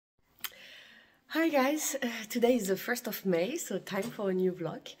Hi guys, today is the 1st of May, so time for a new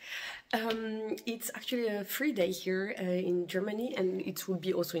vlog. It's actually a free day here in Germany, and it will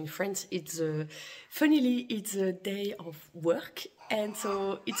be also in France. Funnily, it's a day of work, and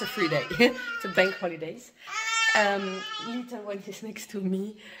so it's a free day. It's a bank holidays. Little one is next to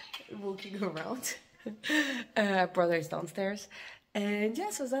me, walking around. Brother is downstairs. And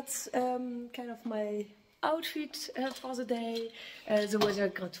yeah, so that's kind of my outfit for the day. The weather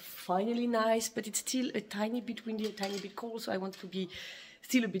got finally nice, but it's still a tiny bit windy, a tiny bit cold, so I want to be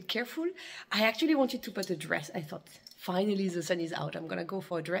still a bit careful. I actually wanted to put a dress. I thought, finally the sun is out, I'm gonna go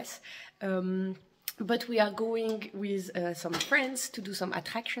for a dress. But we are going with some friends to do some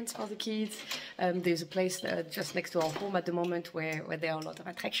attractions for the kids. There's a place just next to our home at the moment where there are a lot of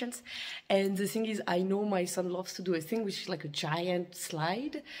attractions. And the thing is, I know my son loves to do a thing which is like a giant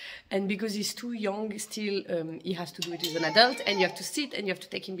slide. And because he's too young still, he has to do it as an adult. And you have to sit and you have to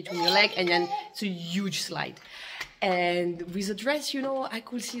take him between your legs. And then it's a huge slide. And with a dress, you know, I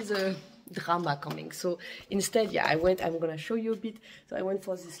could see the drama coming. So instead, yeah, I'm gonna show you a bit. So I went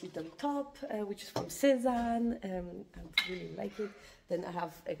for this little top, which is from Cezanne. I really like it. Then I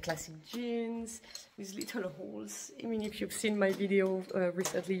have a classic jeans with little holes. I mean, if you've seen my video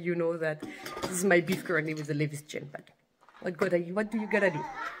recently, you know that this is my beef currently with the Levi's jean. But what do you gotta do?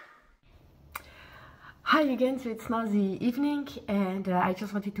 Hi again, so it's now the evening, and I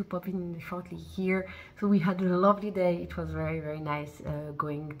just wanted to pop in shortly here. So we had a lovely day. It was very, very nice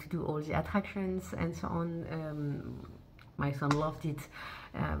going to do all the attractions and so on. My son loved it.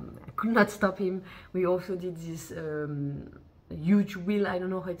 I could not stop him. We also did this huge wheel. I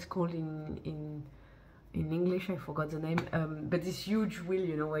don't know how it's called in English, I forgot the name, but this huge wheel,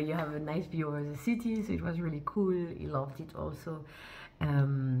 you know, where you have a nice view over the city. So it was really cool. He loved it also.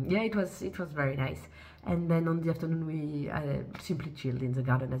 Yeah, it was very nice. And then on the afternoon we simply chilled in the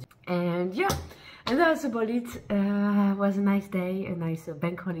garden. And yeah, and that's about it. It was a nice day, a nice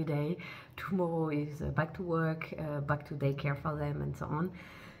bank holiday. Tomorrow is back to work, back to daycare for them and so on.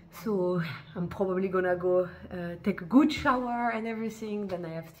 So I'm probably gonna go take a good shower and everything. Then I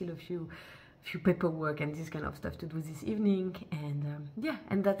have still a few paperwork and this kind of stuff to do this evening. And yeah,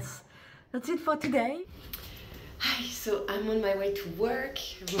 and that's it for today. Hi, so I'm on my way to work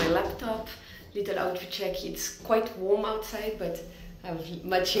with my laptop, little outfit check. It's quite warm outside, but I have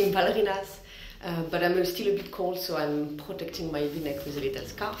matching ballerinas. But I'm still a bit cold, so I'm protecting my v-neck with a little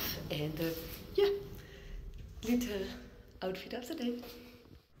scarf. And yeah, little outfit of the day.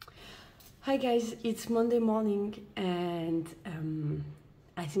 Hi guys, it's Monday morning, and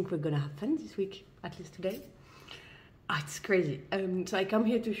I think we're gonna have fun this week, at least today. It's crazy. So I come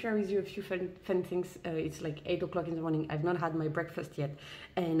here to share with you a few fun things. It's like 8 o'clock in the morning. I've not had my breakfast yet.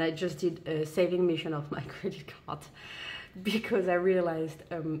 And I just did a saving mission of my credit card. Because I realized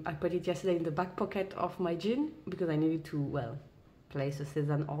I put it yesterday in the back pocket of my jean. Because I needed to, well, place a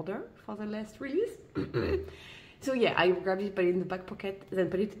Cezanne order for the last release. So yeah, I grabbed it, put it in the back pocket,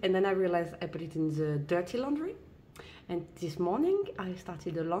 and then I realized I put it in the dirty laundry. And this morning I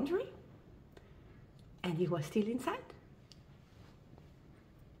started the laundry. And it was still inside.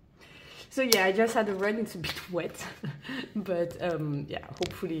 So yeah, I just had a run. It's a bit wet, but yeah,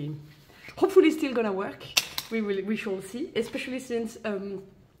 hopefully still gonna work. We shall see. Especially since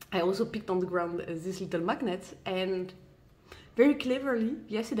I also picked on the ground this little magnet, and very cleverly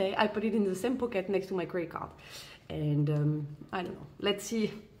yesterday I put it in the same pocket next to my credit card. And I don't know. Let's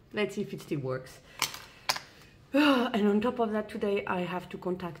see if it still works. And on top of that, today I have to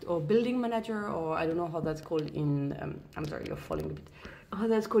contact our building manager, or I don't know how that's called in. I'm sorry, you're falling a bit. How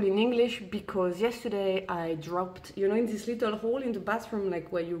that's called in English, because yesterday I dropped, you know, in this little hole in the bathroom,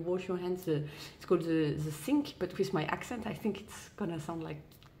 like where you wash your hands. It's called the sink, but with my accent, I think it's gonna sound like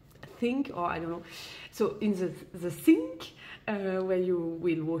a thing, or I don't know. So in the sink where you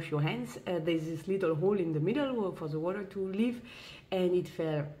will wash your hands, there's this little hole in the middle for the water to leave, and it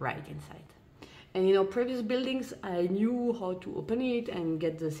fell right inside. And in our previous buildings, I knew how to open it and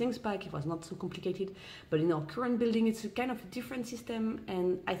get the things back. It was not so complicated. But in our current building, it's a kind of a different system.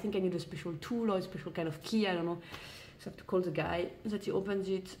 And I think I need a special tool or a special kind of key. I don't know. So I have to call the guy that he opens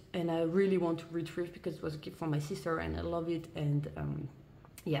it. And I really want to retrieve, because it was a gift from my sister and I love it. And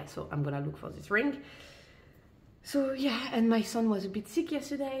yeah, so I'm going to look for this ring. So yeah, and my son was a bit sick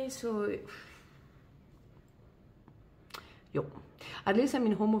yesterday. So yo. At least I'm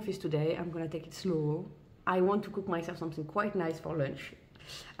in home office today. I'm gonna take it slow. I want to cook myself something quite nice for lunch.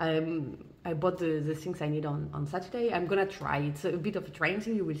 I bought the things I need on Saturday. I'm gonna try. It's a bit of a trying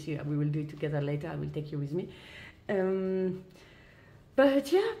thing. You will see. We will do it together later. I will take you with me.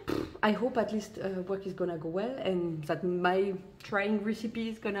 But yeah, I hope at least work is gonna go well and that my trying recipe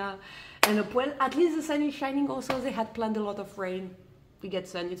is gonna end up well. At least the sun is shining also. They had planned a lot of rain. We get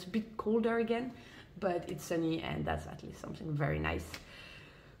sun. It's a bit colder again, but it's sunny and that's at least something very nice.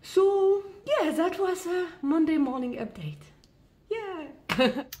 So yeah, that was a Monday morning update.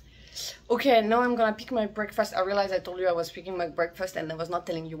 Yeah. Okay, now I'm gonna pick my breakfast. I realized I told you I was picking my breakfast and I was not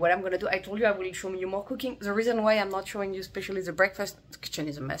telling you what I'm gonna do. I told you I will show you more cooking. The reason why I'm not showing you especially the breakfast, the kitchen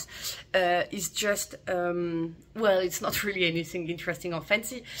is a mess, is just, well, it's not really anything interesting or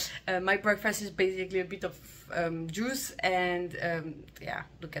fancy. My breakfast is basically a bit of juice and yeah,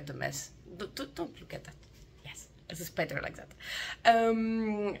 look at the mess. Don't look at that. Yes, it's better like that.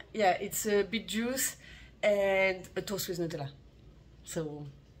 Yeah, it's a bit juice and a toast with Nutella. So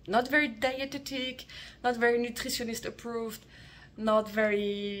not very dietetic, not very nutritionist approved, not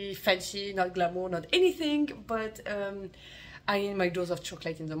very fancy, not glamour, not anything, but I need my dose of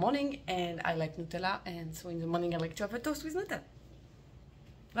chocolate in the morning and I like Nutella, and so in the morning I like to have a toast with Nutella.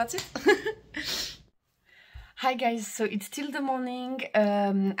 That's it. Hi guys, so it's still the morning.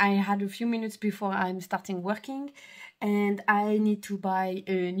 I had a few minutes before I'm starting working and I need to buy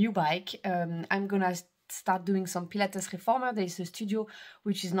a new bike. I'm gonna start doing some Pilates reformer. There's a studio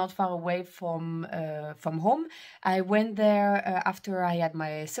which is not far away from home. I went there after I had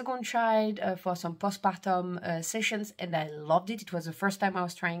my second child for some postpartum sessions and I loved it. It was the first time I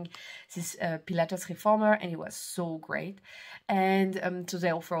was trying this Pilates reformer and it was so great. And so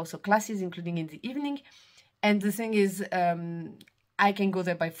they offer also classes including in the evening. And the thing is, I can go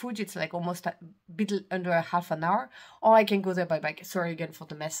there by foot. It's like almost a bit under half an hour, or I can go there by bike. Sorry again for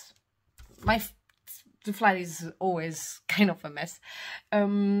the mess. The flight is always kind of a mess.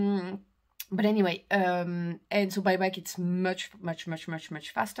 But anyway, and so by bike it's much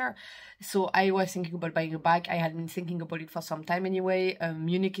faster. So I was thinking about buying a bike. I had been thinking about it for some time anyway.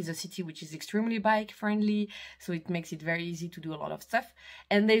 Munich is a city which is extremely bike friendly, so it makes it very easy to do a lot of stuff.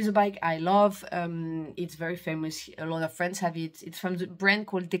 And there's a bike I love. It's very famous. A lot of friends have it. It's from the brand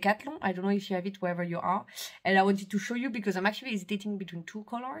called Decathlon. I don't know if you have it wherever you are. And I wanted to show you because I'm actually hesitating between two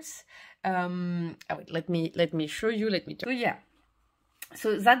colors. Oh, wait, let me show you. So yeah.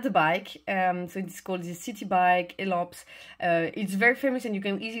 So that's the bike. So it's called the city bike, Elops. It's very famous and you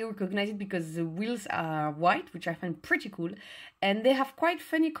can easily recognize it because the wheels are white, which I find pretty cool. And they have quite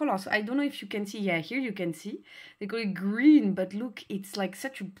funny colors. So I don't know if you can see. Yeah, here you can see. They call it green, but look, it's like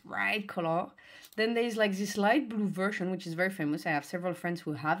such a bright color. Then there's like this light blue version, which is very famous. I have several friends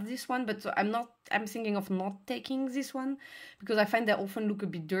who have this one, but so I'm thinking of not taking this one because I find they often look a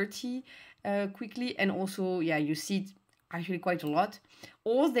bit dirty quickly. And also, yeah, you see it actually quite a lot.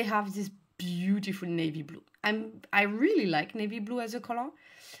 Or they have this beautiful navy blue. I really like navy blue as a color,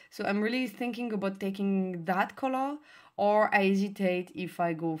 so I'm really thinking about taking that color, or I hesitate if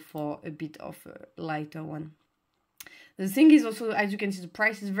I go for a bit of a lighter one. The thing is also, as you can see, the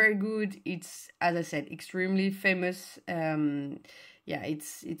price is very good. It's, as I said, extremely famous. Yeah,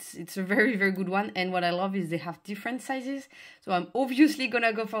 it's a very good one. And what I love is they have different sizes, so I'm obviously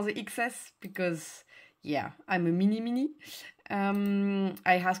gonna go for the XS because yeah, I'm a mini. I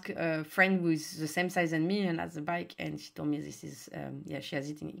asked a friend who is the same size as me and has a bike, and she told me this is, yeah, she has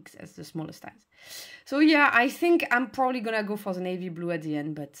it in XS, the smallest size. So yeah, I think I'm probably gonna go for the navy blue at the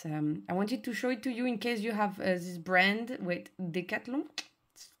end, but I wanted to show it to you in case you have this brand, Decathlon,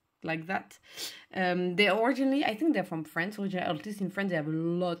 like that. They originally, I think they're from France, originally, at least in France they have a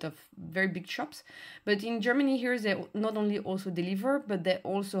lot of very big shops, but in Germany here they not only also deliver, but they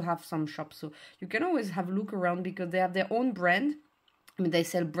also have some shops, so you can always have a look around because they have their own brand. I mean, they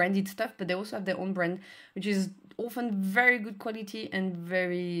sell branded stuff, but they also have their own brand, which is often very good quality and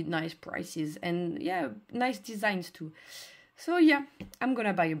very nice prices, and yeah, nice designs too. So yeah, I'm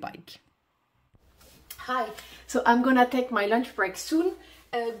gonna buy a bike. Hi, so I'm gonna take my lunch break soon.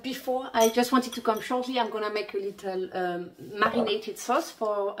 Before, I just wanted to come shortly. I'm gonna make a little marinated sauce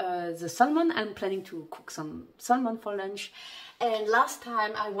for the salmon. I'm planning to cook some salmon for lunch. And last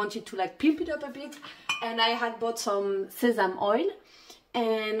time I wanted to like pimp it up a bit, and I had bought some sesame oil,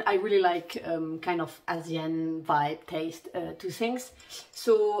 and I really like kind of Asian vibe taste to things.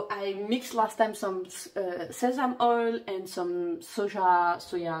 So I mixed last time some sesame oil and some soya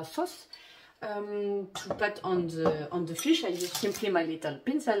sauce. To put on the fish. I used simply my little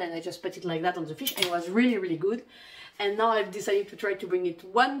pencil and I just put it like that on the fish, and it was really good. And now I've decided to try to bring it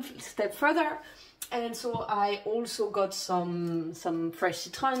one step further, and so I also got some fresh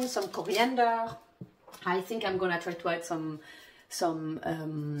citron, some coriander. I think I'm gonna try to add some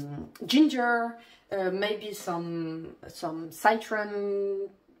ginger, maybe some citron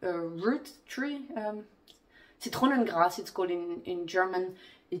root tree. Zitronengras, it's called in German.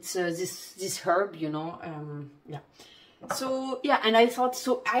 It's this herb, you know. Yeah. So yeah, and I thought,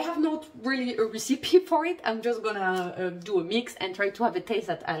 so I have not really a recipe for it. I'm just gonna do a mix and try to have a taste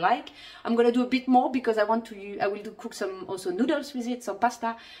that I like. I'm gonna do a bit more because I will cook some also noodles with it, some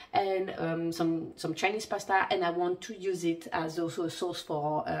pasta, and some Chinese pasta, and I want to use it as also a sauce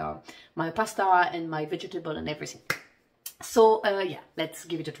for my pasta and my vegetable and everything. So yeah, let's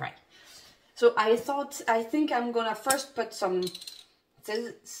give it a try. So I think I'm gonna first put some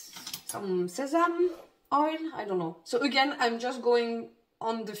sesame oil, I don't know. So again, I'm just going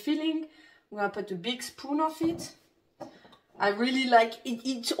on the filling. I'm gonna put a big spoon of it. I really like it.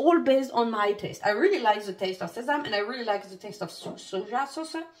 It's all based on my taste. I really like the taste of sesame and I really like the taste of soja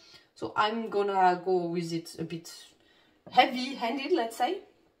sauce. So I'm gonna go with it a bit heavy-handed, let's say.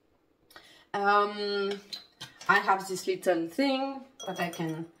 I have this little thing that I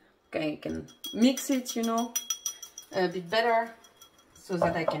can mix it, you know, a bit better, so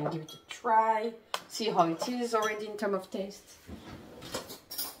that I can give it a try, see how it is already in terms of taste.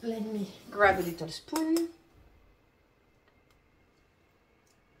 Let me grab a little spoon.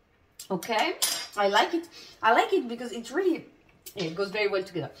 Okay, I like it. I like it because it really, it goes very well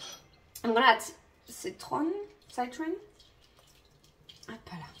together. I'm gonna add citron. Voilà.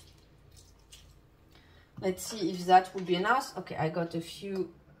 Let's see if that would be enough. Okay, I got a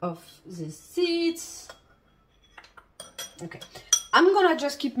few of the seeds. Okay, I'm gonna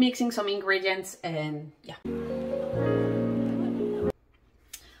just keep mixing some ingredients and yeah.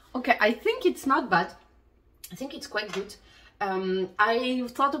 Okay, I think it's not bad. I think it's quite good. I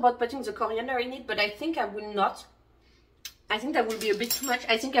thought about putting the coriander in it, but I think I will not. I think that will be a bit too much.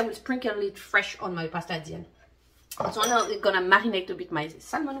 I think I will sprinkle it fresh on my pasta at the end. So now I'm gonna marinate a bit my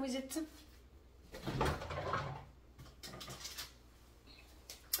salmon with it.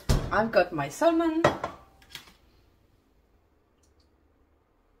 I've got my salmon.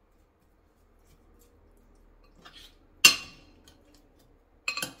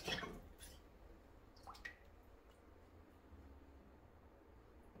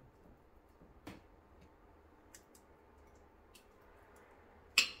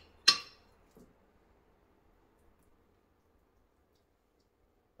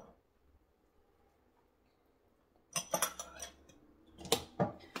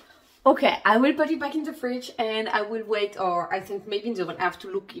 Okay, I will put it back in the fridge and I will wait, or I think maybe in the oven. I have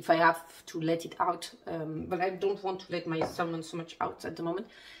to look if I have to let it out, but I don't want to let my salmon so much out at the moment.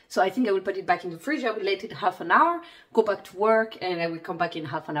 So I think I will put it back in the fridge. I will let it half an hour, go back to work, and I will come back in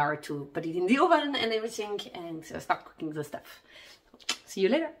half an hour to put it in the oven and everything and start cooking the stuff. See you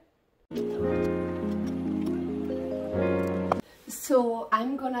later. So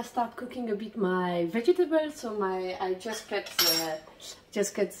I'm gonna start cooking a bit my vegetables. So I just cut the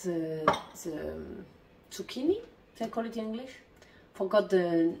zucchini. Did I call it in English? Forgot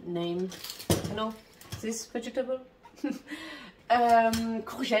the name. You know, this vegetable.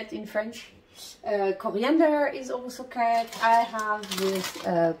 Courgette in French. Coriander is also cut. I have this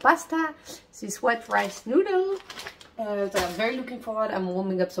pasta, this white rice noodle that I'm very looking forward. I'm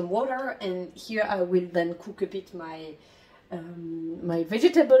warming up some water, and here I will then cook a bit my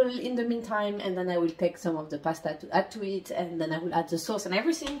vegetable in the meantime, and then I will take some of the pasta to add to it, and then I will add the sauce and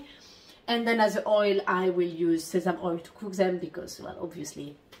everything. And then as the oil, I will use sesame oil to cook them because, well,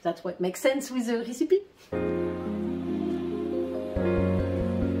 obviously that's what makes sense with the recipe.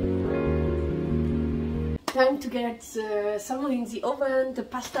 Time to get the salmon in the oven, the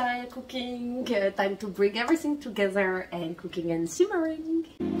pasta cooking, time to bring everything together and cooking and simmering.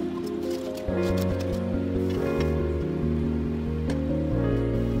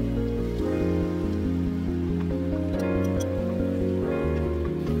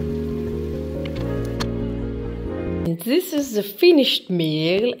 This is the finished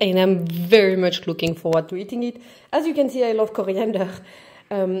meal and I'm very much looking forward to eating it. As you can see, I love coriander.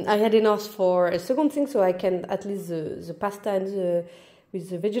 I had enough for a second thing, so I can at least the pasta and with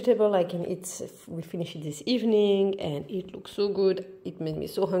the vegetable I can eat. We finish it this evening and it looks so good. It made me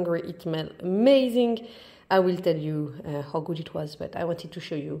so hungry. It smelled amazing. I will tell you how good it was, but I wanted to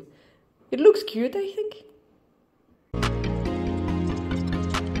show you. It looks cute, I think.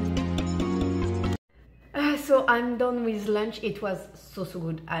 So I'm done with lunch. It was so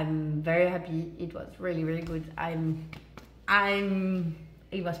good. I'm very happy. It was really good.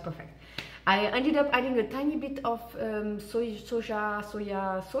 It was perfect. I ended up adding a tiny bit of soya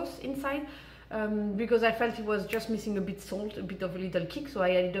sauce inside because I felt it was just missing a bit salt, a bit of a little kick. So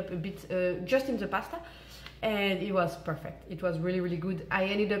I added up a bit just in the pasta, and it was perfect. It was really good. I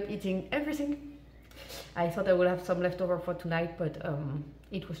ended up eating everything. I thought I would have some leftover for tonight, but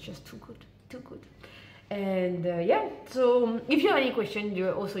it was just too good. And yeah, so if you have any questions,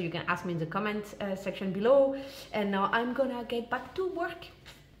 you can ask me in the comment section below. And now I'm gonna get back to work.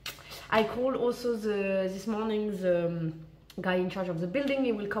 I called also this morning the guy in charge of the building.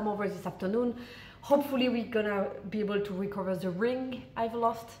 He will come over this afternoon. Hopefully we're gonna be able to recover the ring I've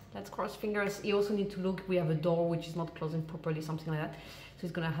lost. Let's cross fingers. He also need to look. We have a door which is not closing properly, something like that. So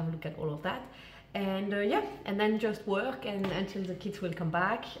he's gonna have a look at all of that. And yeah, and then just work and until the kids will come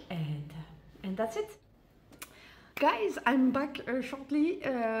back, and that's it. Guys, I'm back shortly.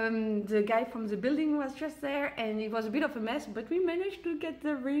 The guy from the building was just there and it was a bit of a mess, but we managed to get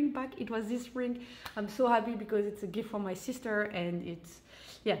the ring back. It was this ring. I'm so happy because it's a gift from my sister and it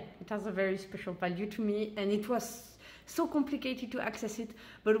has a very special value to me, and it was so complicated to access it.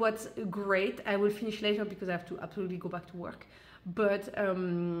 But what's great, I will finish later because I have to absolutely go back to work. But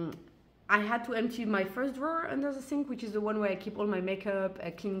I had to empty my first drawer under the sink, which is the one where I keep all my makeup,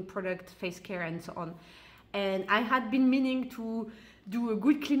 cleaning product, face care and so on. And I had been meaning to do a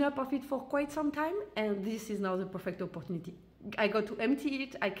good cleanup of it for quite some time, and this is now the perfect opportunity. I got to empty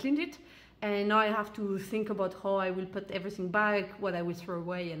it, I cleaned it, and now I have to think about how I will put everything back, what I will throw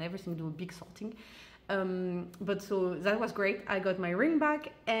away and everything, do a big sorting. But so that was great. I got my ring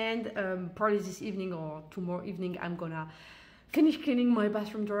back, and probably this evening or tomorrow evening I'm gonna finish cleaning my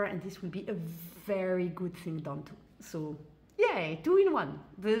bathroom drawer, and this will be a very good thing done too. So yay, 2 in 1.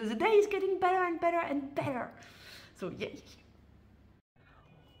 The day is getting better and better and better. So yay.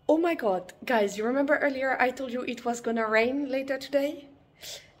 Oh my god, guys, you remember earlier I told you it was gonna rain later today?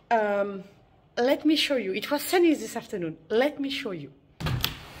 Let me show you. It was sunny this afternoon. Let me show you.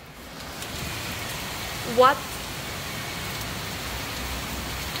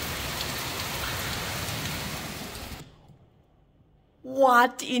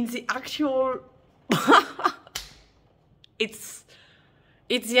 What in the actual... It's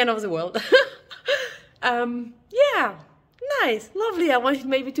the end of the world. Yeah, nice, lovely. I wanted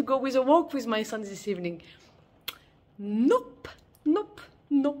maybe to go with a walk with my son this evening. Nope, nope,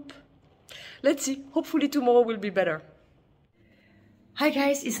 nope. Let's see, hopefully tomorrow will be better. Hi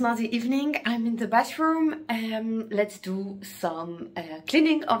guys, it's now the evening. I'm in the bathroom. Let's do some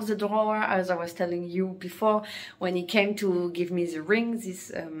cleaning of the drawer, as I was telling you before. When he came to give me the ring,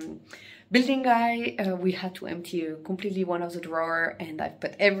 this building guy, we had to empty completely one of the drawer, and I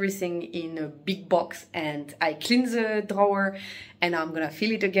put everything in a big box and I cleaned the drawer, and I'm gonna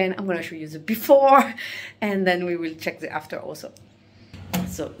fill it again. I'm gonna show you the before and then we will check the after also.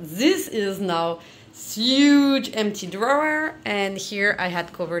 So this is now huge empty drawer, and here I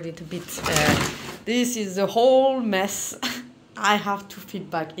had covered it a bit. This is the whole mess. I have to fit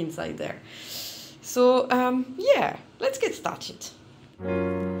back inside there. So yeah, let's get started.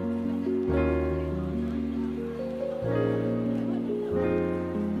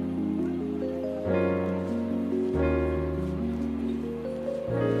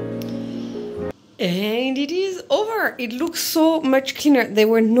 And it is over. It looks so much cleaner. There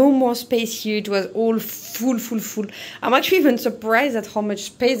were no more space here. It was all full. I'm actually even surprised at how much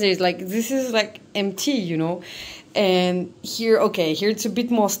space there is. Like, this is like empty, you know. And here, okay, here it's a bit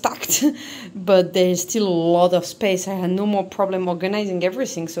more stacked, but there's still a lot of space. I had no more problem organizing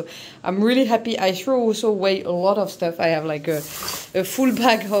everything. So I'm really happy. I threw also away a lot of stuff. I have like a full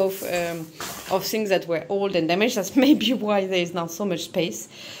bag of things that were old and damaged. That's maybe why there is now so much space.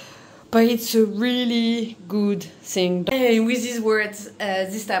 But it's a really good thing. And with these words,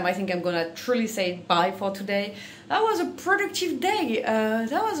 this time I think I'm gonna truly say bye for today. That was a productive day.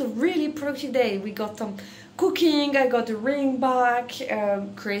 That was a really productive day. We got some cooking, I got a ring back,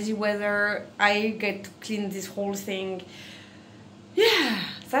 crazy weather. I get to clean this whole thing. Yeah,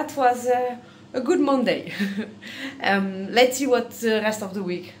 that was a good Monday. Let's see what the rest of the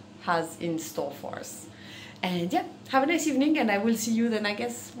week has in store for us. And yeah, have a nice evening, and I will see you then, I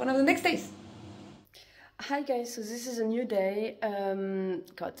guess, one of the next days. Hi guys, so this is a new day.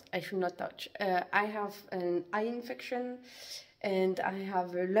 God, I should not touch. I have an eye infection and I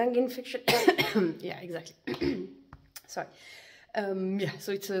have a lung infection. Yeah, exactly. Sorry. Yeah,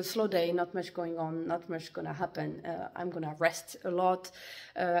 so it's a slow day, not much going on, not much gonna happen. I'm gonna rest a lot.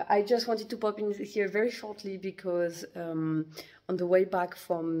 I just wanted to pop in here very shortly because on the way back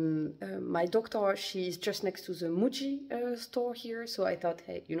from my doctor, she's just next to the Muji store here. So I thought,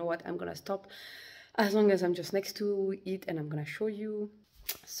 hey, you know what, I'm gonna stop as long as I'm just next to it, and I'm gonna show you.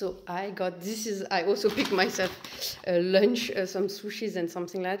 So I got, I also picked myself lunch, some sushis and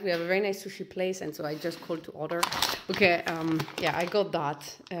something like that. We have a very nice sushi place, and so I just called to order. Okay, yeah, I got that.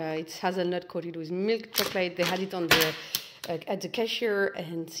 It's hazelnut coated with milk chocolate. They had it on the at the cashier,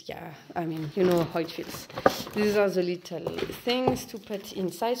 and yeah, I mean, you know how it feels. These are the little things to put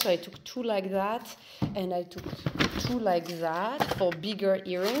inside. So I took 2 like that, and I took 2 like that for bigger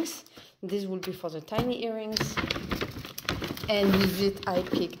earrings. This will be for the tiny earrings. And with it, I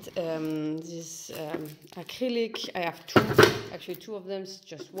picked this acrylic. I have 2, actually 2 of them. It's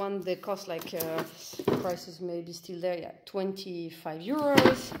just one. They cost like, prices maybe still there, yeah, 25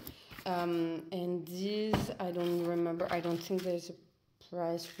 euros. And these, I don't remember. I don't think there's a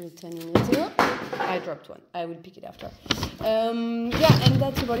price written in it. Oh, I dropped one. I will pick it after. Yeah, and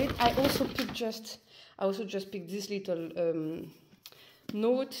that's about it. I also just picked this little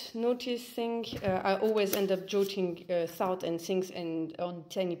notice thing. I always end up jotting thoughts and things and on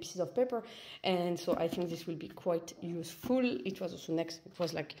tiny pieces of paper, and so I think this will be quite useful. It was also it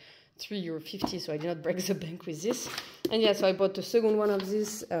was like €3.50, so I did not break the bank with this. And yeah, so I bought the second one of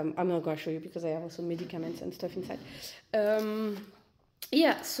this. I'm not gonna show you because I have also medicaments and stuff inside.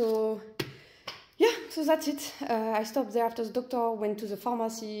 Yeah, so that's it. I stopped there after the doctor, went to the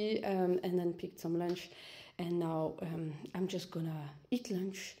pharmacy, and then picked some lunch. And now I'm just gonna eat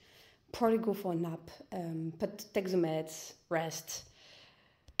lunch, probably go for a nap, take the meds, rest,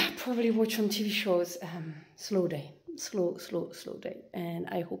 probably watch some TV shows. Slow day, slow day. And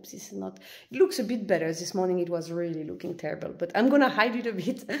I hope this is not, it looks a bit better. This morning it was really looking terrible, but I'm gonna hide it a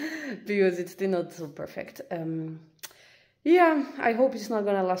bit because it's still not so perfect. Yeah, I hope it's not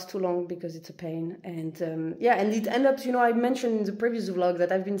gonna last too long because it's a pain. And yeah, and it ends up, you know, I mentioned in the previous vlog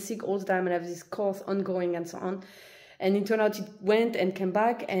that I've been sick all the time and I have this cough ongoing and so on. And it turned out it went and came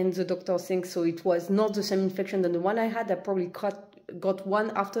back, and the doctor thinks so it was not the same infection than the one I had. I probably got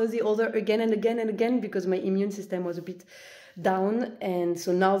one after the other again and again and again because my immune system was a bit down. And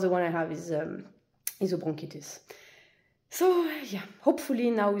so now the one I have is a bronchitis. So yeah,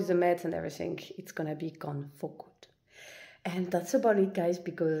 hopefully now with the meds and everything, it's gonna be gone for good. And that's about it, guys,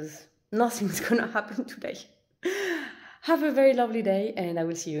 because nothing's gonna happen today. Have a very lovely day, and I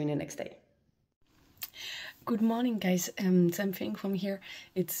will see you in the next day. Good morning, guys. Same thing from here.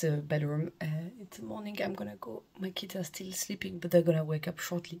 It's a bedroom. It's morning. I'm gonna go. My kids are still sleeping, but they're gonna wake up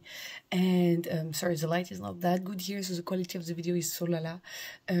shortly. And sorry, the light is not that good here, so the quality of the video is so lala.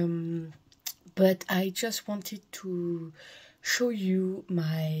 But I just wanted to show you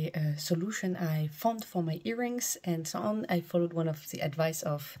my solution I found for my earrings and so on. I followed one of the advice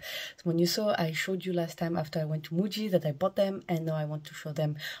of someone you saw. I showed you last time after I went to Muji that I bought them, and now I want to show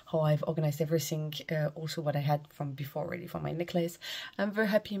them how I've organized everything, also what I had from before ready for my necklace. I'm very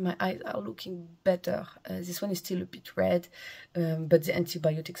happy. My eyes are looking better. This one is still a bit red, but the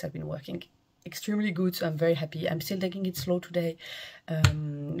antibiotics have been working extremely good, so I'm very happy. I'm still taking it slow today.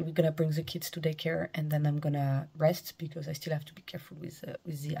 We're gonna bring the kids to daycare, and then I'm gonna rest because I still have to be careful with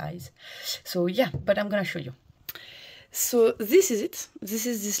the eyes. So yeah, but I'm gonna show you. So this is it. This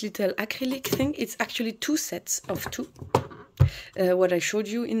is this little acrylic thing. It's actually 2 sets of 2. What I showed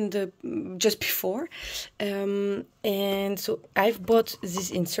you in the just before, and so I've bought this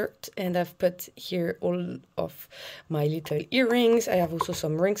insert and I've put here all of my little earrings. I have also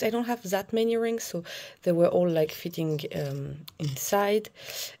some rings. I don't have that many rings, so they were all like fitting inside.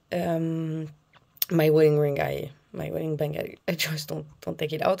 My wedding ring, my wedding bang, I just don't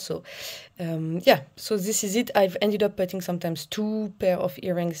take it out. So yeah, so this is it. I've ended up putting sometimes 2 pair of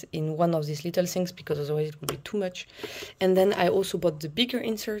earrings in one of these little things because otherwise it would be too much. And then I also bought the bigger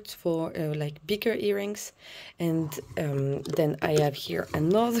inserts for like bigger earrings. And then I have here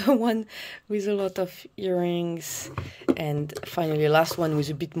another one with a lot of earrings. And finally, last one with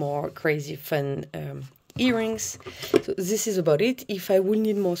a bit more crazy fun earrings. So this is about it. If I will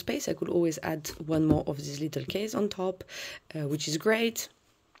need more space, I could always add one more of this little case on top, which is great.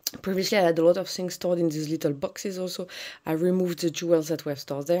 Previously, I had a lot of things stored in these little boxes also. I removed the jewels that were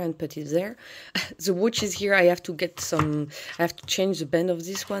stored there and put it there. The watch is here. I have to change the band of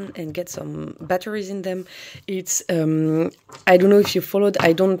this one and get some batteries in them. It's, I don't know if you followed,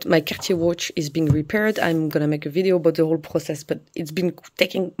 my Cartier watch is being repaired. I'm gonna make a video about the whole process, but it's been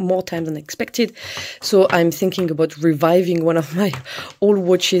taking more time than expected. So I'm thinking about reviving one of my old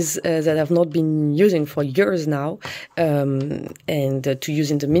watches that I've not been using for years now, and to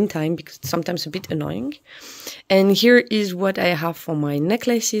use in the meantime because it's sometimes a bit annoying. And here is what I have for my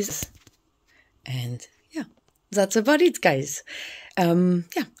necklaces, and yeah, that's about it, guys.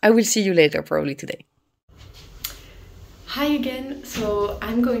 Yeah, I will see you later, probably today. Hi again. So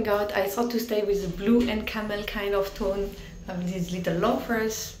I'm going out. I thought to stay with the blue and camel kind of tone of these little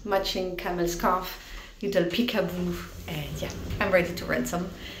loafers, matching camel scarf, little peekaboo, and yeah, I'm ready to run some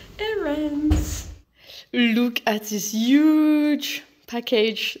errands. Look at this huge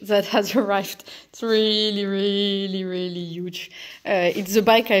package that has arrived. It's really, really, really huge. It's the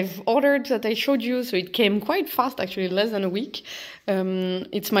bike I've ordered that I showed you, so it came quite fast, actually, less than a week.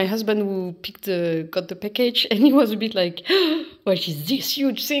 It's my husband who got the package, and he was a bit like, what is this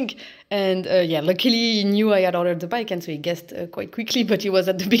huge thing? And yeah, luckily he knew I had ordered the bike, and so he guessed quite quickly, but he was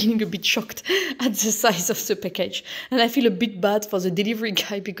at the beginning a bit shocked at the size of the package. And I feel a bit bad for the delivery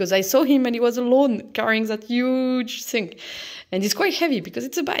guy because I saw him and he was alone carrying that huge thing. And it's quite heavy because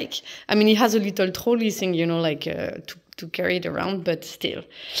it's a bike. I mean, he has a little trolley thing, you know, like to carry it around, but still.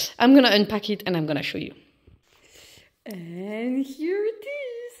 I'm going to unpack it and I'm going to show you. And here it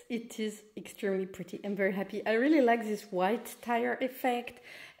is. It is extremely pretty. I'm very happy. I really like this white tire effect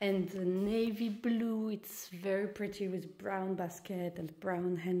and the navy blue. It's very pretty with brown basket and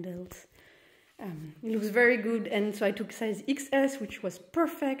brown handles. It looks very good, and so I took size XS, which was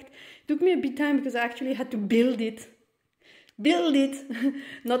perfect. It took me a bit of time because I actually had to build it.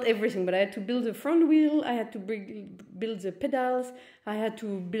 Not everything, but I had to build the front wheel, I had to build the pedals, I had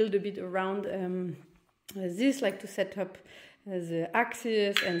to build a bit around this, like to set up the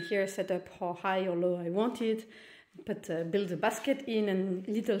axis, and here set up how high or low I want it, but build the basket in and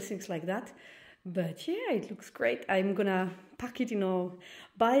little things like that. But yeah, it looks great. I'm gonna park it in our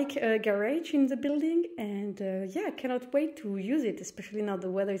bike garage in the building, and yeah, I cannot wait to use it, especially now the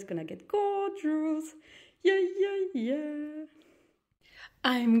weather is gonna get gorgeous. Yeah.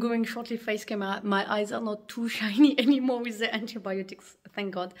 I'm going shortly face camera. My eyes are not too shiny anymore with the antibiotics,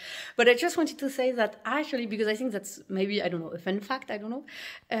 thank God. But I just wanted to say that actually, because I think that's maybe, I don't know, a fun fact, I don't know.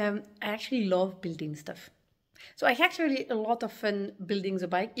 I actually love building stuff. So I had actually a lot of fun building the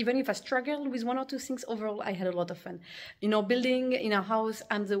bike. Even if I struggled with one or two things, overall I had a lot of fun. In our building, in our house,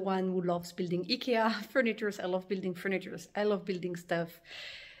 I'm the one who loves building IKEA furniture. I love building furniture. I love building stuff.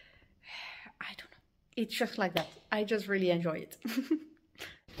 I don't know. It's just like that. I just really enjoy it.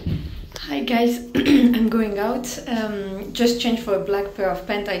 Hi guys, I'm going out. Just changed for a black pair of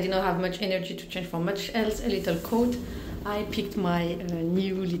pants. I did not have much energy to change for much else. A little coat. I picked my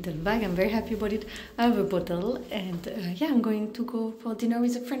new little bag. I'm very happy about it. I have a bottle, and yeah, I'm going to go for dinner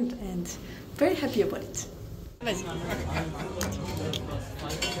with a friend, and very happy about it.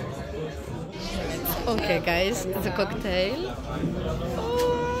 Okay guys, the cocktail.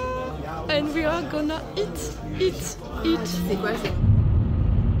 Oh, and we are gonna eat. C'est quoi ça?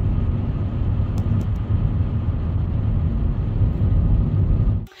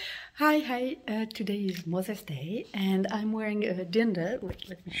 Hi, today is Mother's Day and I'm wearing a dirndl. Wait,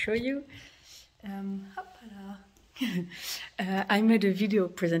 let me show you. I made a video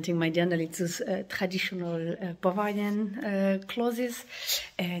presenting my dirndl. It's those traditional Bavarian clothes,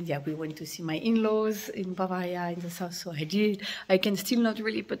 and yeah, we went to see my in-laws in Bavaria in the south, so I did. I can still not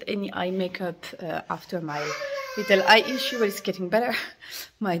really put any eye makeup after my little eye issue, but it's getting better.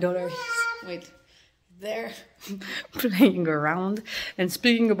 My daughter is, there playing around. And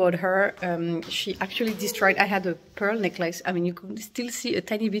speaking about her, she actually destroyed, I had a pearl necklace. I mean, you can still see a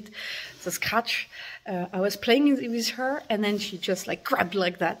tiny bit the scratch. I was playing with her, and then she just like grabbed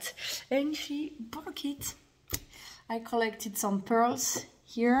like that and she broke it. I collected some pearls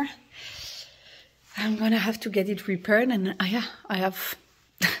here. I'm gonna have to get it repaired, and yeah, I have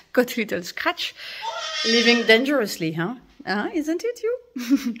got a little scratch. Living dangerously, huh? Isn't it you?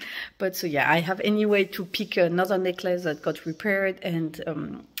 But so yeah, I have anyway to pick another necklace that got repaired, and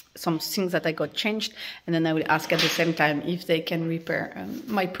some things that I got changed, and then I will ask at the same time if they can repair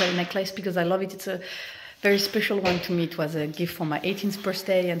my pearl necklace, because I love it. It's a very special one to me. It was a gift for my 18th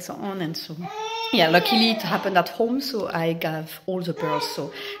birthday and so on, and so yeah, luckily it happened at home, so I got all the pearls,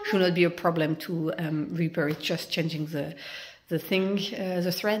 so should not be a problem to repair it, just changing the thing,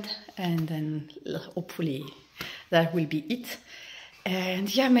 the thread, and then hopefully that will be it.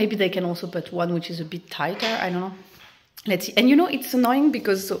 And yeah, maybe they can also put one which is a bit tighter, I don't know. Let's see. And you know, it's annoying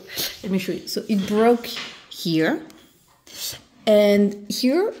because, so let me show you. So it broke here, and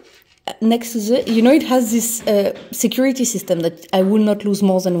here next to the, you know, it has this security system that I will not lose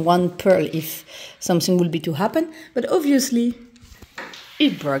more than one pearl if something will be to happen. But obviously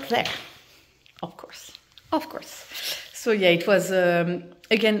it broke there, of course. So yeah, it was,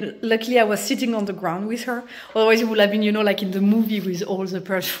 again, luckily I was sitting on the ground with her. Otherwise it would have been, you know, like in the movie with all the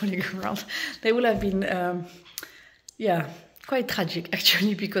pearls falling around. They would have been, yeah, quite tragic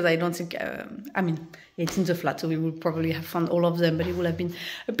actually, because I don't think, I mean, it's in the flat, so we would probably have found all of them, but it would have been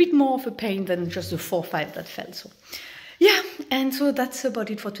a bit more of a pain than just the 4 or 5 that fell. So yeah, and so that's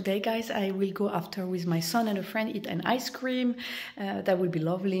about it for today, guys. I will go after with my son and a friend, eat an ice cream. That will be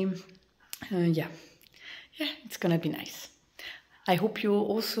lovely. Yeah, it's gonna be nice. I hope you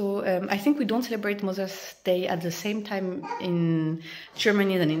also, I think we don't celebrate Mother's Day at the same time in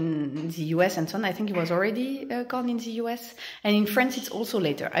Germany than in the US and so on. I think it was already gone in the US. And in France, it's also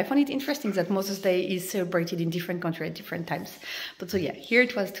later. I find it interesting that Mother's Day is celebrated in different countries at different times. But so yeah, here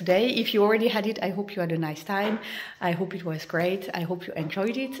it was today. If you already had it, I hope you had a nice time. I hope it was great. I hope you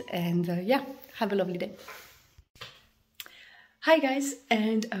enjoyed it. And yeah, have a lovely day. Hi guys,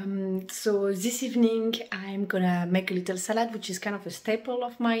 and so this evening I'm gonna make a little salad, which is kind of a staple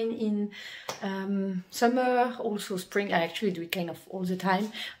of mine in summer, also spring. I actually do it kind of all the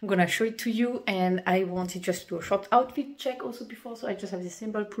time. I'm gonna show it to you, and I wanted just to do a short outfit check also before, so I just have this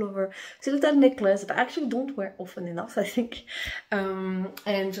simple pullover, it's a little necklace that I actually don't wear often enough, I think,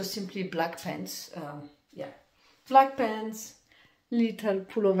 and just simply black pants, yeah, black pants, little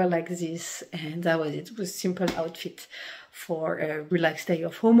pullover like this, and that was it. It was a simple outfit for a relaxed day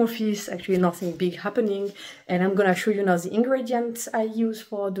of home office, actually nothing big happening. And I'm gonna show you now the ingredients I use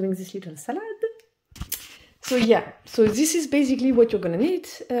for doing this little salad. So yeah, so this is basically what you're gonna need.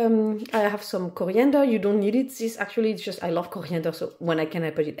 I have some coriander. You don't need it. This actually, it's just, I love coriander, so when I can,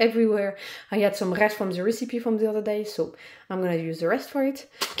 I put it everywhere. I had some rest from the recipe from the other day, so I'm gonna use the rest for it.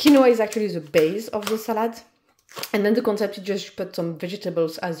 Quinoa is actually the base of the salad. And then the concept is just put some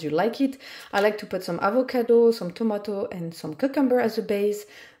vegetables as you like it. I like to put some avocado, some tomato, and some cucumber as a base.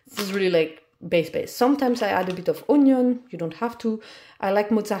 This is really like base. Sometimes I add a bit of onion. You don't have to. I like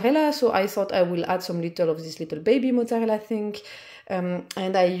mozzarella, so I thought I will add some little of this little baby mozzarella thing.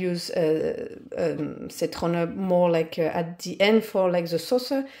 And I use citron more like at the end for like the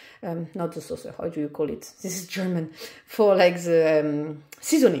sauce. Not the sauce, how do you call it? This is German. For like the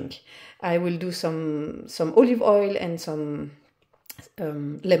seasoning. I will do some olive oil and some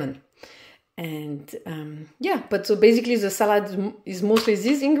lemon. And yeah, but so basically the salad is mostly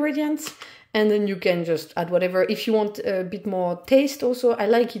these ingredients, and then you can just add whatever. If you want a bit more taste also, I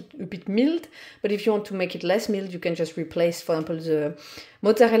like it a bit mild, but if you want to make it less mild, you can just replace, for example, the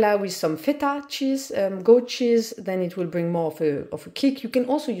mozzarella with some feta cheese, goat cheese, then it will bring more of a kick. You can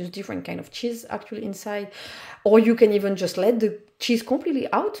also use different kind of cheese actually inside, or you can even just let the cheese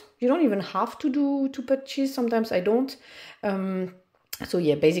completely out. You don't even have to put cheese. Sometimes I don't. So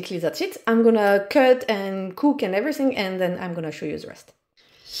yeah, basically that's it. I'm gonna cut and cook and everything, and then I'm gonna show you the rest.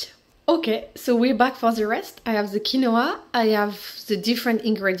 Okay, so we're back for the rest. I have the quinoa, I have the different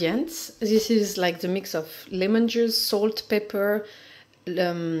ingredients. This is like the mix of lemon juice, salt, pepper,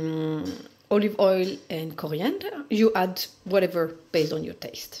 olive oil, and coriander. You add whatever based on your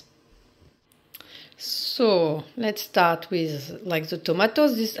taste. So let's start with like the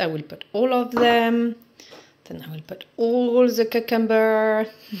tomatoes. This I will put all of them. Then I will put all the cucumber.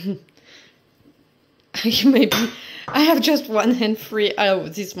 Maybe I have just one hand free. Oh,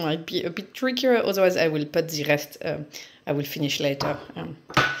 this might be a bit trickier. Otherwise, I will put the rest. I will finish later.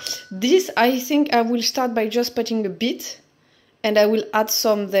 This, I think I will start by just putting a bit, and I will add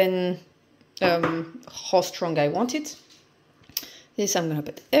some then how strong I want it. This I'm gonna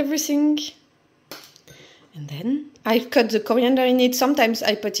put everything. And then I've cut the coriander in it. Sometimes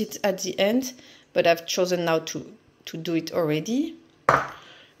I put it at the end, but I've chosen now to do it already.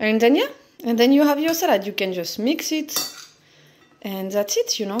 And then yeah. And then you have your salad. You can just mix it, and that's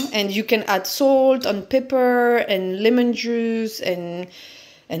it, you know. And you can add salt and pepper and lemon juice, and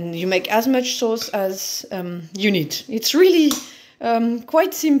you make as much sauce as you need. It's really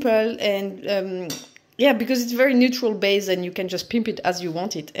quite simple, and yeah, because it's very neutral base, and you can just pimp it as you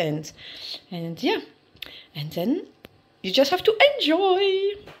want it, and yeah, and then you just have to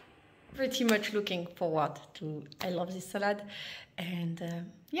enjoy. Pretty much looking forward to. I love this salad, and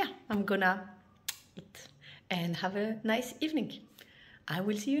yeah, I'm gonna eat and have a nice evening. I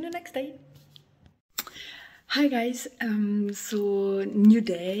will see you the next day. Hi guys, so new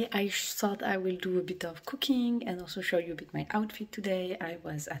day. I thought I will do a bit of cooking and also show you a bit my outfit today. I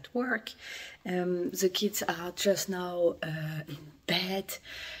was at work. The kids are just now in bed.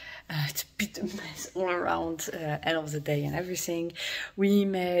 It's a bit a mess all around, end of the day and everything. We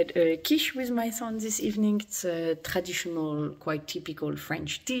made a quiche with my son this evening. It's a traditional, quite typical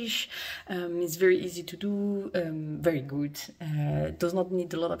French dish. It's very easy to do, very good. Does not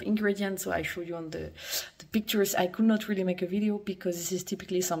need a lot of ingredients, so I show you on the pictures. I could not really make a video because this is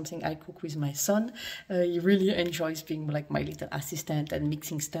typically something I cook with my son. He really enjoys being like my little assistant and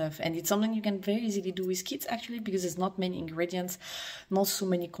mixing stuff, and it's something you can very easily do with kids actually, because there's not many ingredients, not so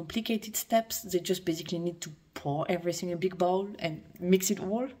many complicated steps. They just basically need to pour everything in a big bowl and mix it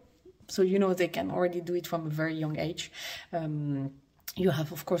all, so you know they can already do it from a very young age. You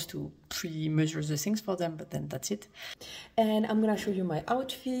have, of course, to pre-measure the things for them, but then that's it. And I'm gonna show you my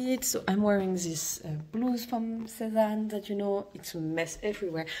outfit. So I'm wearing this blouse from Cezanne that you know, it's a mess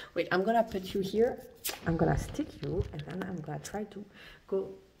everywhere. Wait, I'm gonna put you here. I'm gonna stick you, and then I'm gonna try to go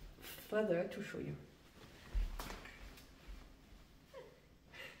further to show you.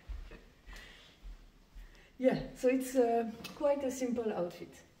 Yeah, so it's quite a simple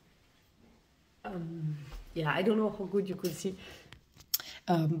outfit. Yeah, I don't know how good you could see.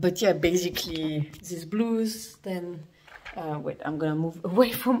 But yeah, basically this blouse, then, wait, I'm gonna move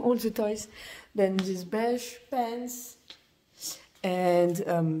away from all the toys. Then this beige pants,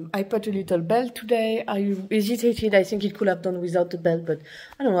 and I put a little belt today. I hesitated, I think it could have done without the belt, but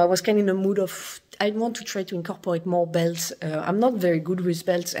I don't know, I was kind of in the mood of, I want to try to incorporate more belts. I'm not very good with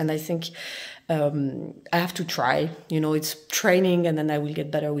belts, and I think I have to try, you know, it's training and then I will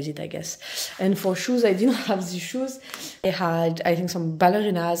get better with it, I guess. And for shoes, I didn't have these shoes. I had, I think, some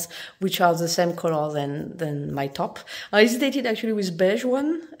ballerinas, which are the same color than my top. I hesitated actually with beige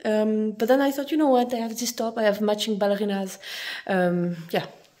one, but then I thought, you know what, I have this top, I have matching ballerinas. Yeah,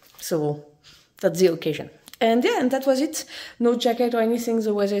 so that's the occasion. And yeah, and that was it. No jacket or anything.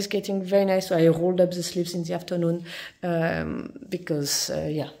 The weather is getting very nice, so I rolled up the sleeves in the afternoon because,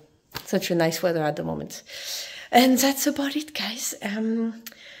 yeah, such a nice weather at the moment. And that's about it, guys.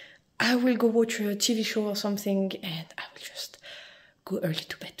 I will go watch a TV show or something, and I will just go early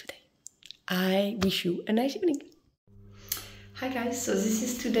to bed today. I wish you a nice evening. Hi guys, so this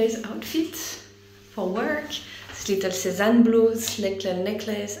is today's outfit for work. This little Cezanne blouse,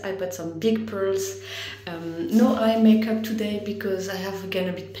 necklace. I put some big pearls. No eye makeup today because I have again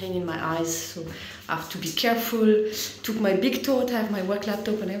a bit pain in my eyes, so I have to be careful. Took my big tote, I have my work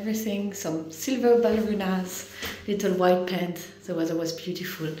laptop and everything. Some silver ballerinas, little white pants. The weather was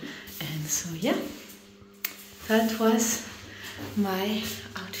beautiful, and so yeah, that was my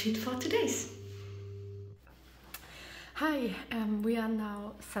outfit for today's. Hi, we are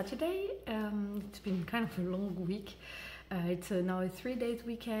now Saturday. It's been kind of a long week. It's now a 3-day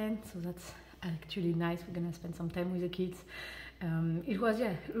weekend, so that's actually nice. We're gonna spend some time with the kids. It was,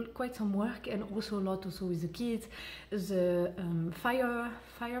 yeah, quite some work, and also a lot also with the kids. The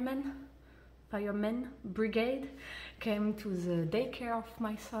firemen brigade came to the daycare of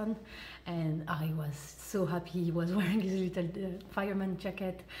my son, and I was so happy. He was wearing his little fireman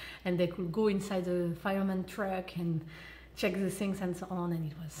jacket, and they could go inside the fireman truck and check the things and so on,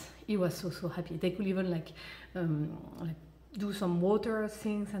 and he was so happy. They could even like do some water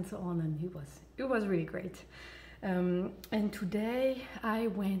things and so on, and it was really great. And today I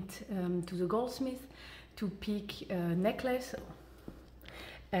went to the goldsmith to pick a necklace.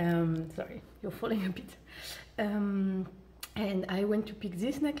 Sorry, you're falling a bit. And I went to pick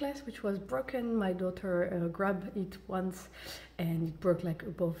this necklace, which was broken. My daughter grabbed it once and it broke like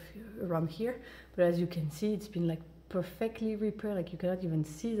above around here, but as you can see, it's been like perfectly repaired. Like you cannot even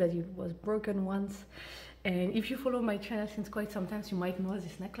see that it was broken once. And if you follow my channel since quite some time, you might know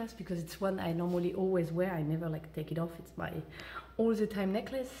this necklace because it's one I normally always wear. I never like take it off. It's my all the time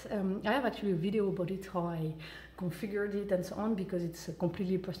necklace. I have actually a video about it, how I configured it and so on, because it's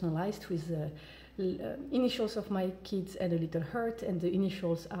completely personalized with the initials of my kids and a little heart, and the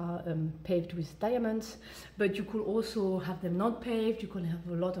initials are paved with diamonds, but you could also have them not paved. You can have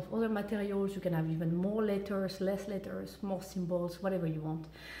a lot of other materials. You can have even more letters, less letters, more symbols, whatever you want.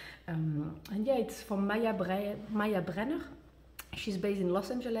 And yeah, it's from Maya Brenner. She's based in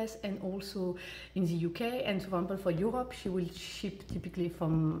Los Angeles and also in the UK, and for example for Europe she will ship typically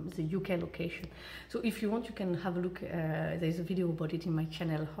from the UK location. So if you want, you can have a look. There's a video about it in my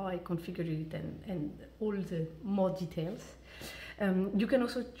channel, how I configured it and all the more details. You can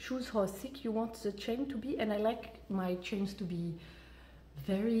also choose how thick you want the chain to be, and I like my chains to be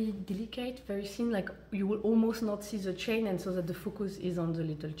very delicate, very thin, like you will almost not see the chain, and so that the focus is on the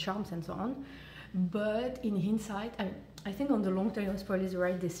little charms and so on. But in hindsight, I think on the long term it was probably the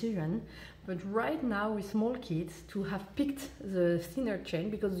right decision, but right now with small kids, to have picked the thinner chain,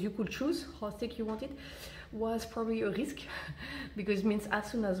 because you could choose how thick you want it, was probably a risk because it means as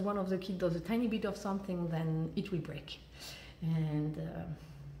soon as one of the kids does a tiny bit of something, then it will break. And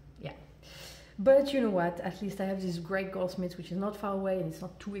yeah, but you know what, at least I have this great goldsmith which is not far away, and it's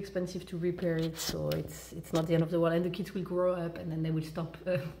not too expensive to repair it, so it's not the end of the world, and the kids will grow up and then they will stop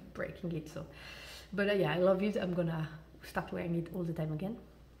breaking it. So but yeah, I love it. I'm gonna start wearing it all the time again.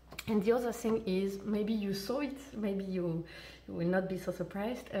 And the other thing is, maybe you saw it, maybe you will not be so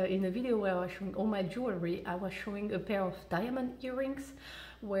surprised. In a video where I was showing all my jewelry, I was showing a pair of diamond earrings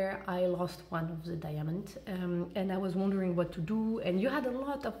where I lost one of the diamond, and I was wondering what to do, and you had a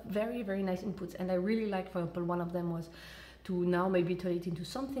lot of very nice inputs, and I really liked, for example, one of them was to now maybe turn it into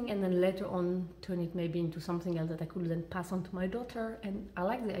something, and then later on turn it maybe into something else that I could then pass on to my daughter. And I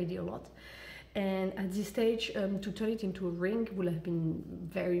like the idea a lot. And at this stage, to turn it into a ring would have been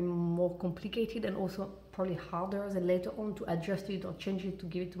very more complicated, and also probably harder than later on to adjust it or change it to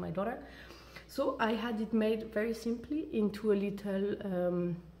give it to my daughter. So I had it made very simply into a little,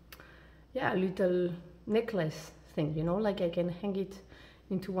 a little necklace thing, you know, like I can hang it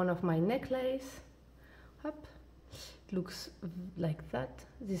into one of my necklaces. Up, it looks like that.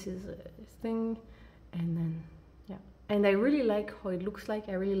 This is a thing, and then yeah. And I really like how it looks like.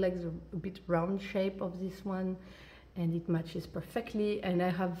 I really like the a bit round shape of this one, and it matches perfectly. And I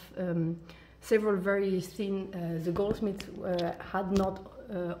have several very thin, the goldsmith had not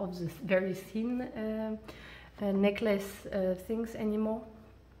of the very thin necklace things anymore,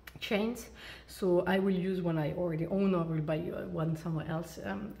 chains. So I will use one I already own, or will buy one somewhere else.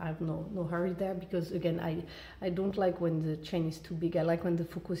 I have no hurry there, because again I don't like when the chain is too big. I like when the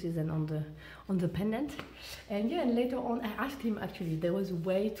focus is then on the pendant. And yeah, and later on I asked him, actually there was a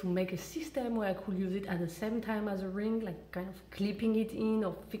way to make a system where I could use it at the same time as a ring, like kind of clipping it in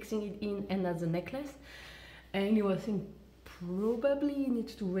or fixing it in and as a necklace. And he was saying probably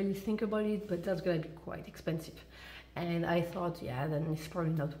needs to really think about it, but that's gonna be quite expensive. And I thought, yeah, then it's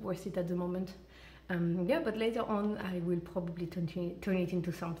probably not worth it at the moment. Yeah, but later on I will probably turn it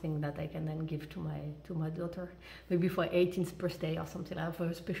into something that I can then give to my daughter, maybe for 18th birthday or something, like for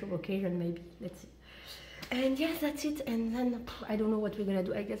a special occasion maybe. Let's see. And yes, that's it. And then I don't know what we're gonna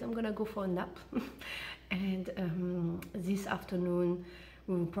do. I guess I'm gonna go for a nap. And this afternoon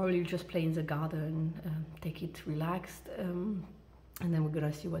we will probably just play in the garden, take it relaxed, and then we're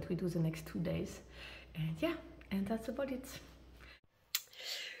gonna see what we do the next 2 days. And yeah. And that's about it.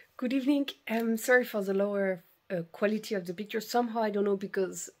 Good evening. Sorry for the lower quality of the picture. Somehow, I don't know,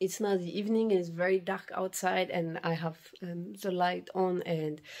 because it's now the evening and it's very dark outside, and I have the light on,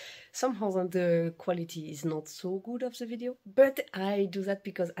 and somehow the quality is not so good of the video. But I do that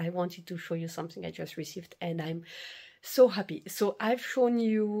because I wanted to show you something I just received, and I'm so happy. So I've shown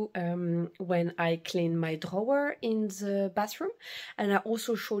you when I clean my drawer in the bathroom, and I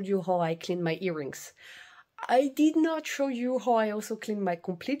also showed you how I clean my earrings. I did not show you how I also clean my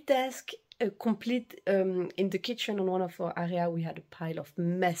complete desk, in the kitchen. On one of our area we had a pile of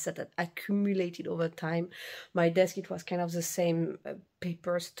mess that had accumulated over time. My desk, it was kind of the same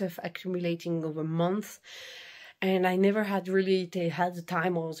paper stuff accumulating over months, and I never had really had the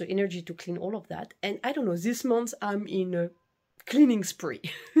time or the energy to clean all of that. And I don't know, this month I'm in a cleaning spree.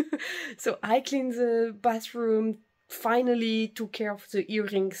 So I cleaned the bathroom, finally took care of the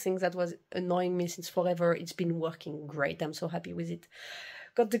earring thing that was annoying me since forever. It's been working great. I'm so happy with it.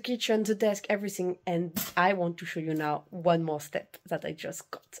 Got the kitchen, the desk, everything. And I want to show you now one more step that I just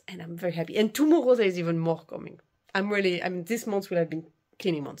got. And I'm very happy. And tomorrow there's even more coming. This month will have been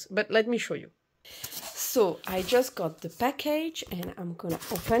cleaning months. But let me show you. So I just got the package and I'm gonna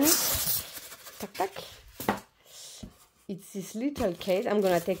open it. Tack, tack. It's this little case. I'm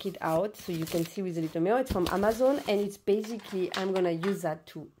gonna take it out so you can see with a little mirror. It's from Amazon, and it's basically, I'm gonna use that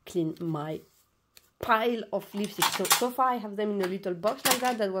to clean my pile of lipsticks. So far I have them in a little box like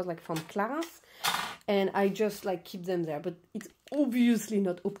that. That was like from Claire's, and I just like keep them there. But it's obviously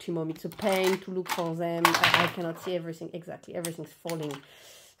not optimum. It's a pain to look for them. I cannot see everything exactly. Everything's falling.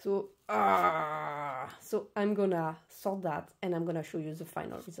 So I'm gonna sort that, and I'm gonna show you the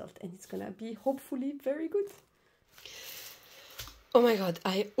final result, and it's gonna be hopefully very good. Oh my god,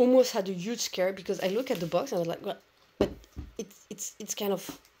 I almost had a huge scare because I look at the box and I was like, what? But it's kind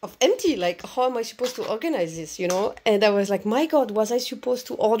of empty. Like, how am I supposed to organize this, you know? And I was like, my god, was I supposed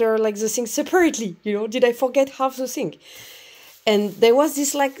to order like the thing separately? You know, did I forget half the thing? And there was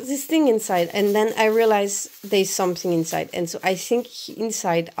this thing inside, and then I realized there's something inside. And so I think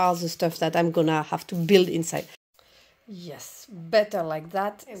inside are the stuff that I'm gonna have to build inside. Yes, better like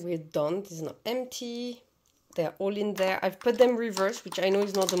that. And we're done. It's not empty. They're all in there. I've put them reversed, which I know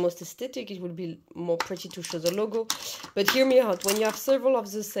is not the most aesthetic. It would be more pretty to show the logo. But hear me out. When you have several of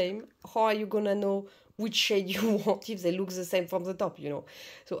the same, how are you gonna know which shade you want if they look the same from the top, you know?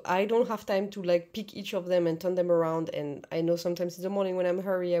 So I don't have time to like pick each of them and turn them around. And I know sometimes in the morning when I'm in a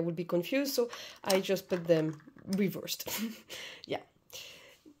hurry, I would be confused. So I just put them reversed. Yeah.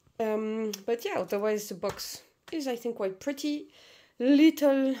 But yeah, otherwise the box is, I think, quite pretty.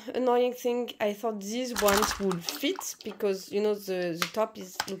 Little annoying thing, I thought these ones would fit because, you know, the top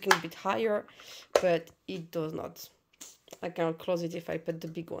is looking a bit higher, but it does not. I cannot close it if I put the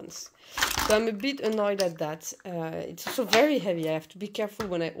big ones. So I'm a bit annoyed at that. It's also very heavy. I have to be careful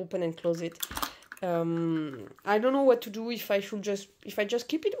when I open and close it. I don't know what to do, if I just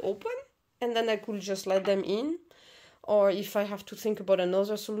keep it open and then I could just let them in, or if I have to think about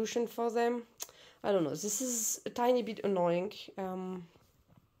another solution for them. I don't know. This is a tiny bit annoying.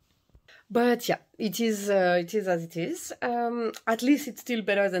 But yeah, it is as it is. At least it's still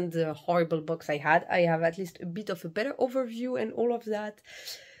better than the horrible box I had. I have at least a bit of a better overview and all of that.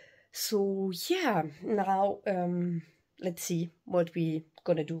 So yeah, now let's see what we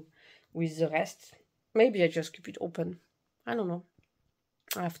gonna do with the rest. Maybe I just keep it open. I don't know.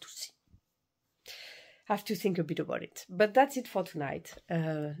 I have to see. I have to think a bit about it. But that's it for tonight.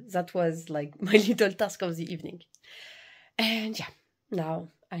 That was like my little task of the evening. And yeah, now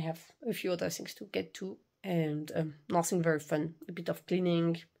I have a few other things to get to, and nothing very fun. A bit of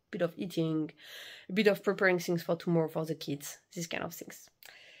cleaning, a bit of eating, a bit of preparing things for tomorrow for the kids, these kind of things.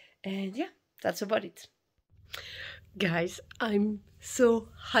 And yeah, that's about it. Guys, I'm so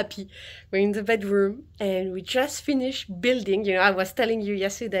happy. We're in the bedroom and we just finished building. You know, I was telling you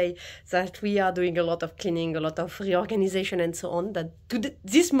yesterday that we are doing a lot of cleaning, a lot of reorganization and so on. That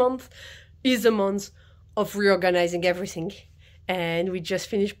this month is a month of reorganizing everything. And we just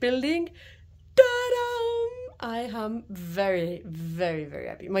finished building. Ta-da! I am very, very, very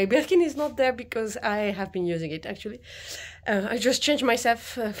happy. My Birkin is not there because I have been using it actually. I just changed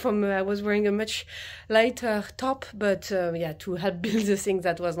myself from, I was wearing a much lighter top, but yeah, to help build the thing,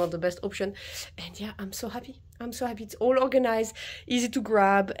 that was not the best option. And yeah, I'm so happy. I'm so happy. It's all organized, easy to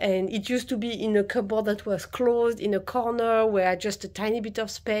grab, and it used to be in a cupboard that was closed in a corner where just a tiny bit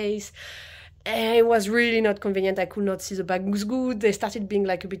of space. And it was really not convenient. I could not see the bags good. They started being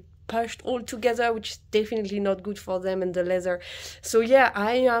like a bit pushed all together, which is definitely not good for them and the leather. So yeah,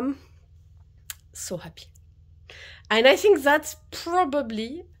 I am so happy. And I think that's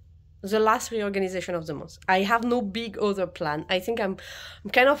probably the last reorganization of the month. I have no big other plan. I think I'm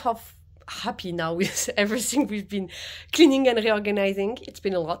kind of happy now with everything we've been cleaning and reorganizing. It's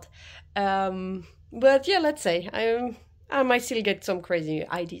been a lot. But yeah, let's say I might still get some crazy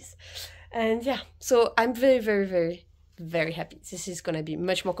ideas. And yeah, so I'm very, very, very, very happy. This is gonna be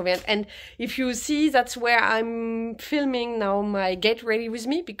much more convenient. And if you see, that's where I'm filming now my get ready with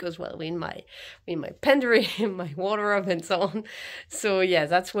me, because well, in my pantry, my wardrobe and so on. So yeah,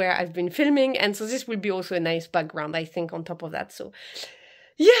 that's where I've been filming. And so this will be also a nice background, I think, on top of that. So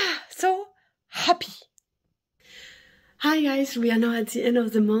yeah, so happy. Hi guys, we are now at the end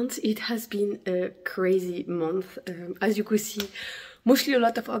of the month. It has been a crazy month. As you could see, mostly a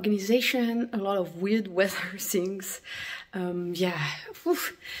lot of organization, a lot of weird weather things. Yeah,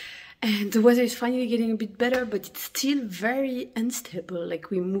 oof. And the weather is finally getting a bit better, but it's still very unstable. Like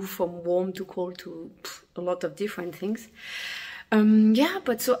we move from warm to cold to a lot of different things. Yeah,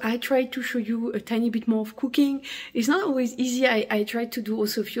 but so I tried to show you a tiny bit more of cooking. It's not always easy. I tried to do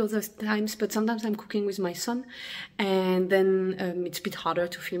also a few other times, but sometimes I'm cooking with my son, and then it's a bit harder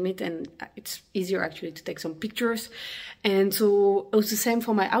to film it, and it's easier actually to take some pictures. And so it was the same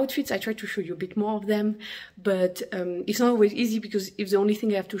for my outfits. I tried to show you a bit more of them, but it's not always easy, because if the only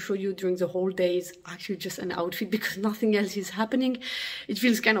thing I have to show you during the whole day is actually just an outfit because nothing else is happening, it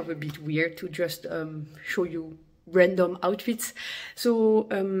feels kind of a bit weird to just show you random outfits. So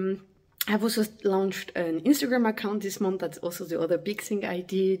I've also launched an Instagram account this month. That's also the other big thing I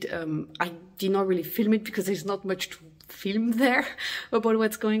did. I did not really film it because there's not much to film there about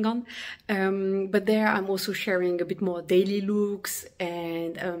what's going on, but there I'm also sharing a bit more daily looks,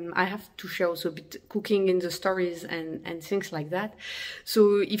 and I have to share also a bit cooking in the stories and things like that.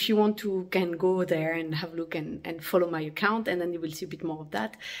 So if you want to, can go there and have a look and follow my account, and then you will see a bit more of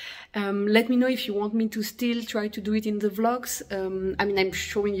that. Let me know if you want me to still try to do it in the vlogs. I mean, I'm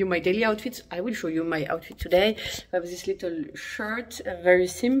showing you my daily outfits. I will show you my outfit today. I have this little shirt, very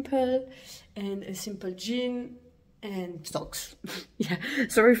simple, and a simple jean and socks. Yeah,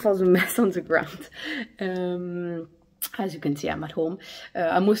 sorry for the mess on the ground. As you can see, I'm at home.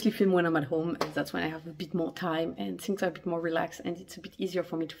 I mostly film when I'm at home, and that's when I have a bit more time and things are a bit more relaxed, and it's a bit easier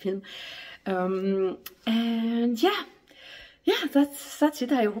for me to film. And yeah, that's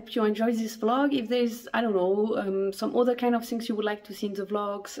it. I hope you enjoyed this vlog. If there's, I don't know, some other kind of things you would like to see in the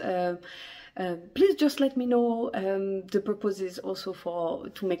vlogs, please just let me know. The purpose is also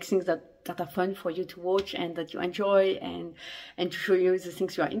to make things that are fun for you to watch and that you enjoy, and to show you the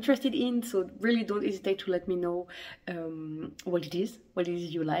things you are interested in. So really don't hesitate to let me know what it is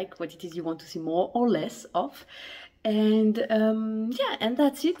you like, what it is you want to see more or less of. And yeah, and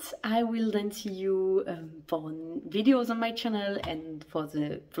that's it. I will then see you for videos on my channel and for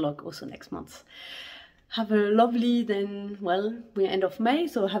the vlog also next month. Have a lovely, then, well, we're end of May,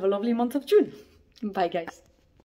 so have a lovely month of June. Bye guys.